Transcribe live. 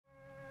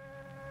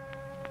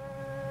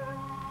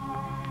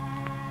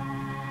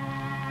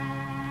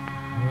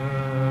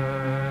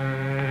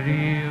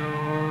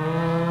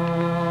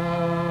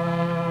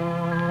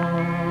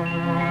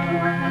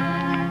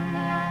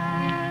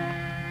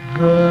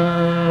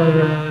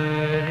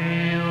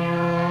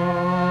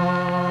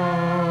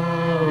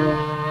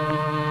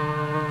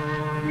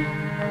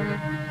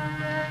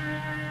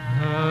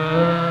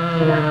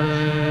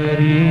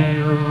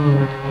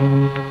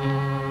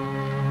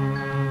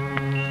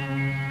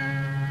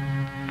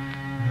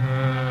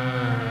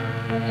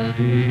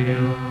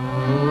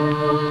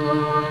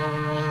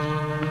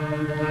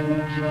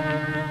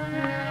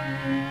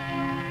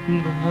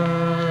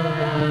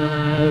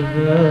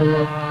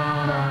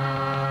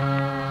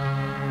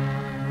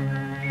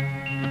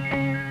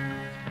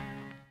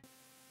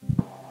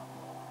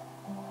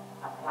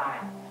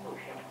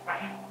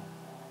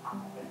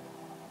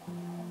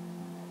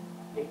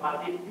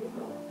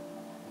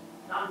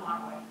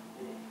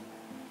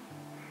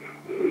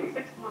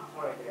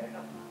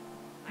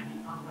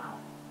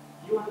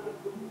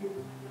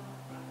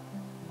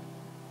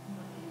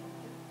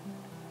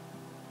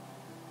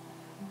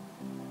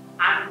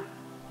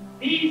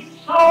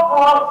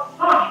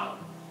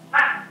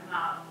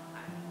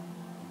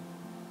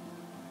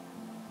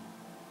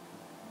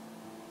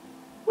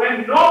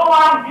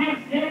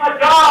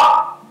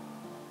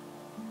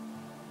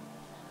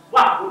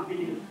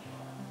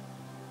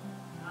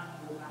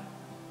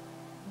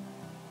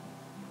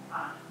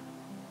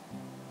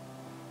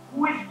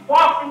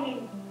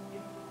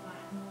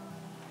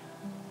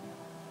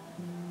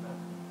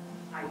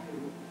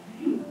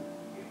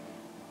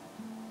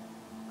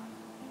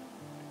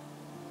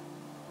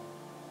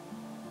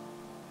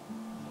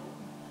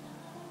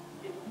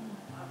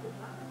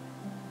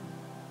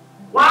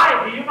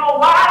Why? Do you know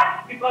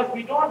why? Because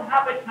we don't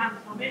have a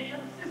transformation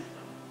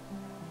system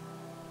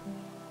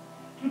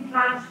to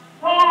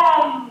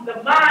transform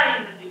the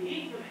mind and the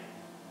intellect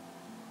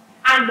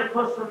and the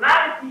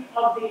personality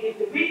of the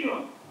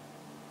individual.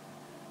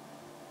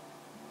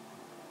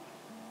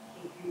 So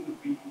he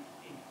would be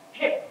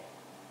incapable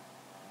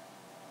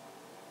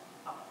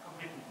of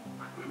committing.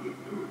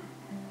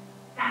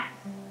 That's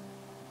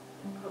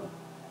the purpose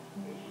of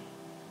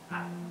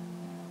education.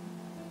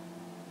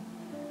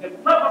 The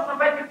purpose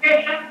of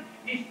education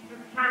is to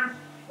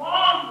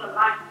transform the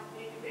life of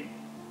the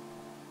individual.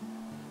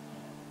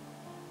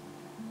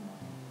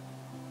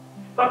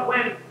 But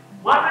when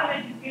modern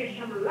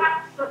education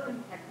lacks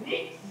certain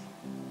techniques,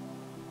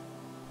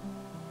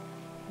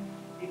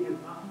 it is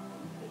not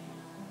fulfilling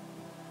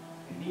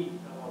the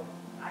needs of our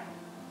life.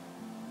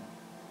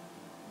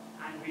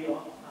 And we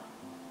all suffer.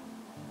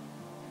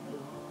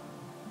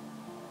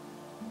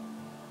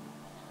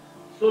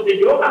 So the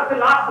yoga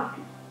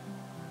philosophy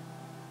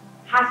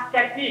has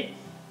techniques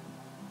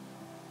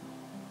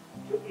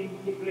to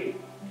integrate, to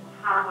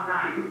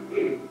harmonize,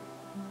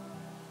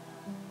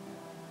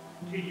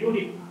 to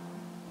unify.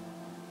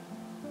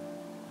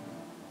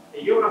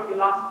 The yoga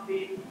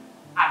philosophy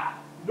at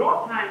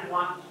no time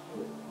wants to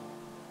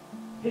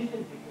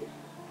disintegrate.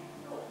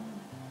 No.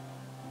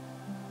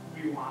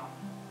 We want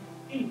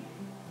to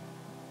integrate.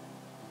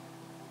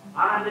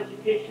 Our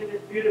education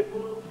is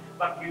beautiful,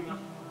 but we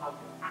must know how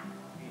to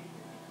activate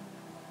it.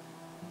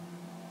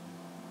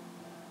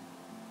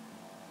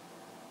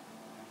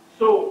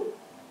 So,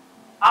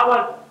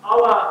 our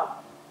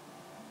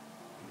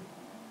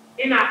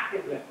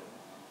inactive levels,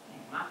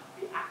 it must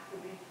be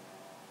activated.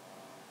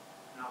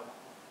 Now,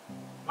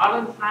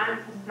 modern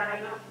science is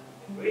telling us,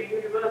 in great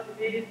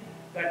universities,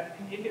 that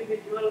the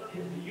individual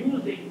is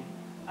using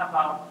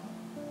about,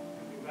 to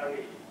be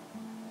very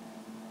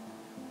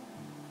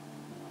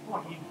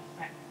 14%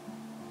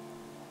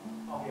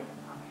 of your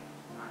conscious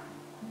mind.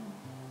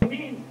 It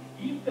means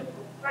if the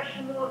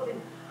professionals in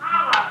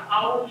Harvard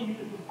are only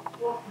using 14%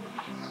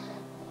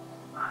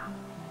 of mind,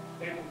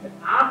 then the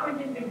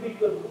average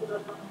individual who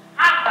does not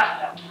have that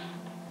level,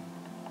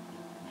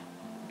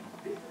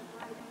 this is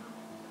why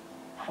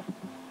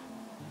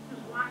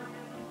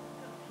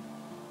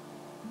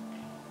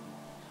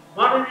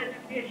modern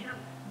education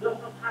does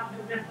not have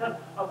the method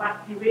of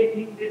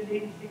activating this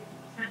 86%.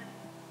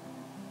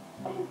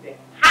 If they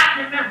have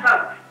the method,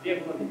 they are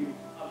going to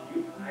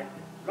utilize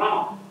it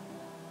wrong.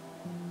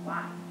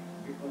 Why?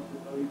 Because the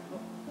very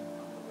purpose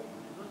of the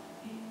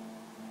university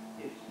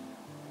is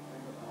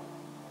about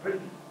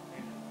bringing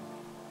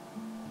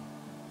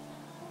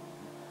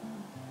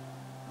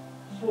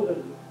so that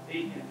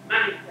they can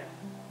manifest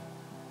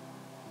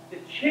the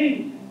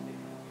changes they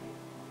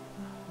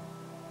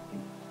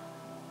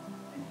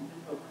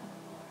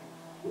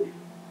create.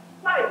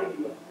 Why do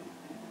you assist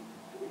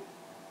this?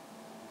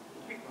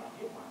 Because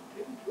you want to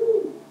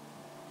improve.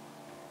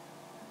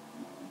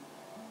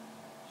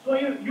 So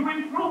you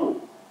improve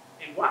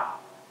in what?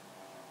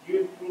 You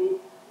improve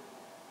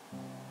to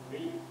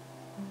read,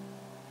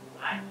 to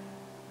write,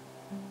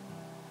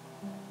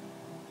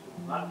 to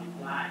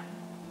multiply,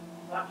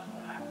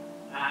 subtract,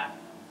 add,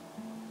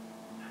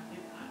 and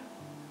divide,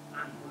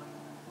 and one.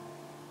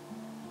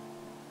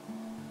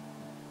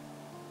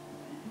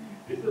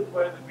 This is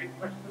where the big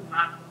question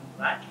mark comes,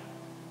 right?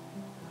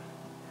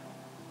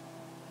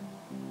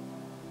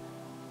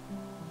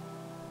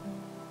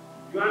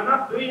 You are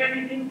not doing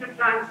anything to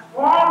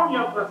transform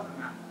your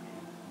personality,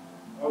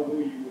 although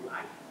you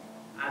like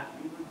as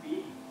human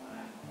beings.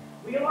 Right?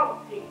 We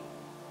all think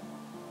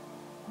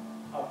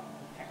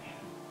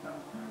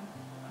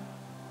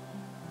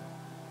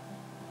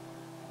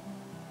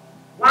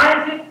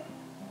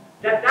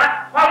that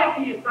that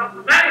quality is not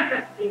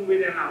manifesting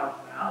within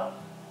ourselves,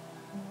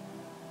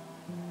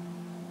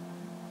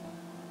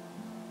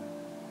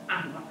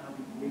 and what are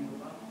we doing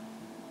about it?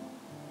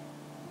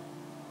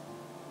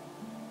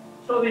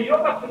 So the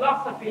yoga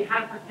philosophy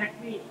has a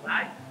technique,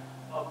 right,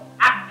 of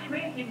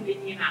activating the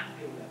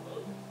inactive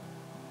levels.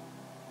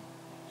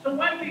 So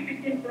when we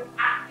begin to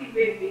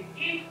activate the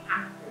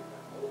inactive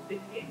levels, the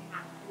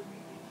inactive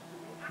begins to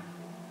be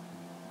active.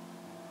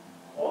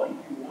 Or if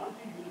you want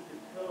to use the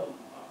term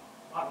of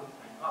modern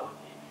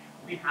psychology,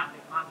 we have the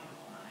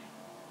conscious mind,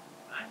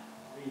 right?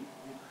 We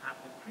have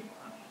the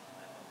pre-conscious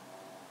level.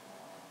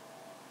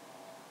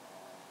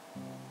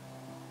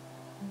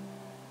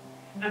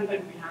 And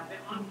then we have the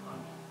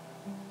unconscious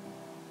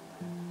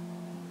level.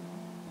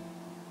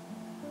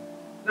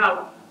 Now,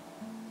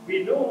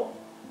 we know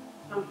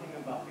something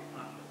about the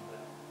conscious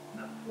level.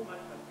 Not too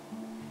much of it.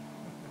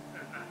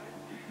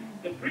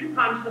 The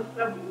pre-conscious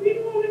level, we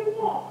know a little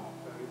more.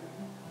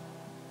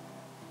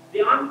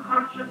 The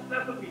unconscious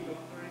level, we don't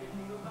know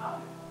anything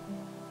about it.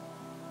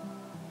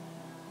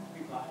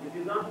 Because it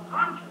is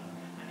unconscious.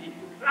 And if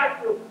you try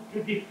to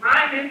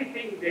define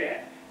anything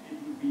there, it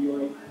will be your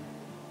imagination.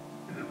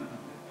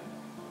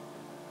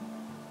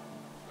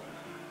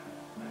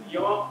 And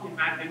your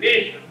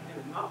imagination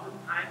is not the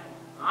kind of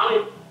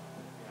knowledge that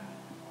you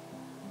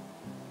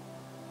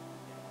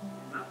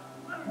have.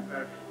 It's not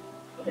very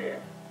clear,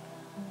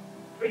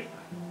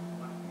 precise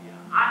what we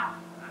are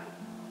asking, right?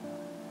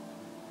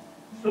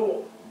 So,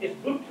 it's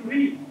good to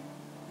read.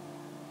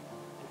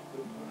 It's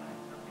good to write,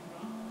 nothing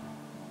wrong.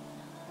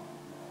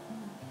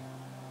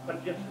 But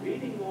just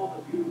reading all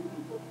the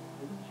beautiful books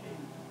doesn't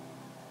change.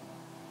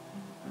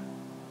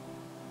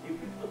 If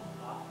it was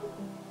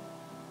possible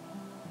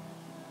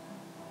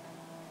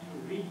to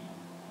read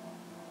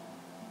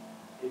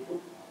a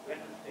book, let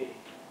us say,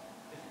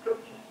 the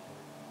scriptures,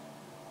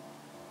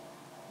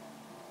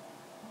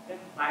 then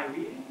by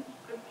reading the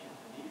scriptures,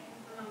 and if you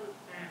can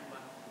understand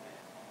what's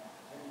there,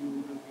 then you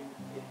would have been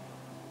saved.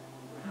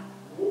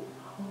 No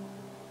problem.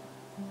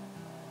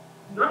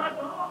 Not at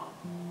all.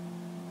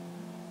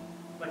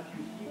 But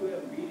you see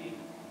where reading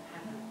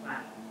has a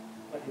value,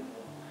 but it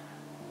also has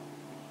a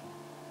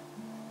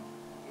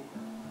it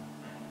does not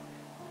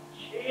manifest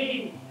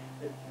change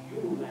that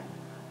you like to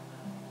have.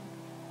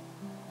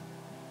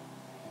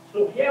 So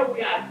here we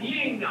are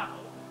dealing now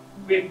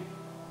with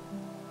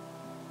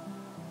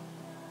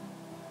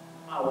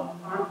our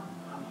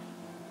unconscious.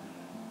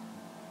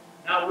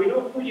 Now we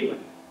know fully well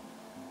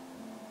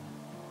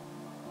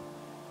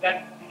that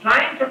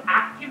trying to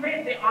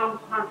activate the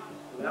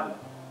unconscious level,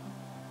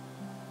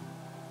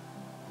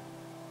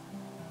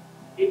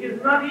 it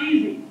is not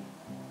easy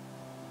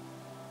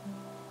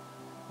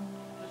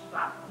to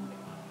start from the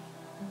conscious.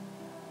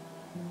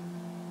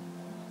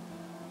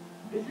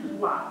 This is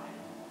why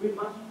we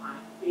must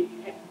find a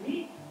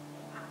technique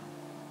to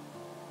activate.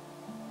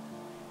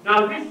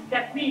 Now this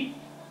technique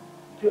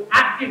to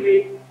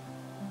activate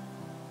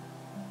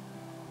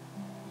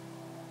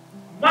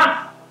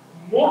must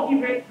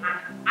motivate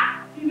and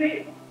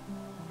activate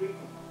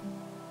frequency.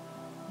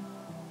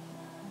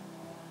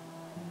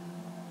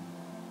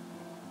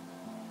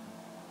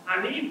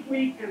 And if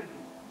we can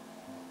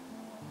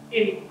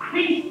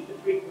increase the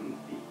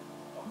frequency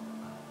of the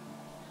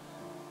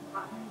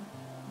mind,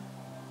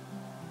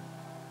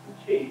 the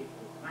change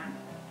will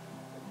manifest.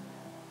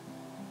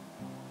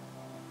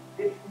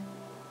 This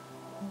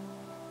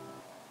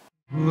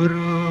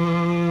Guru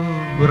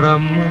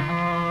Brahma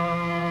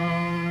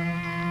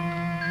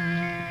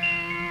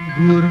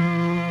Guru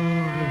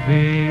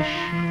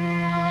Vishnu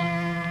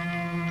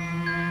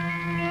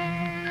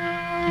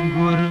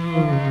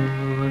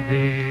Guru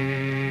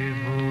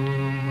Devo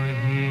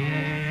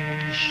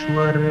Maheshwara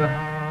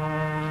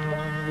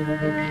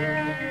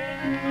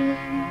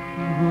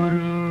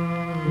Guru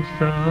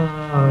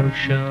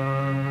Sakshat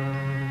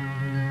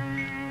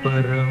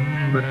Param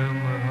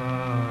Brahma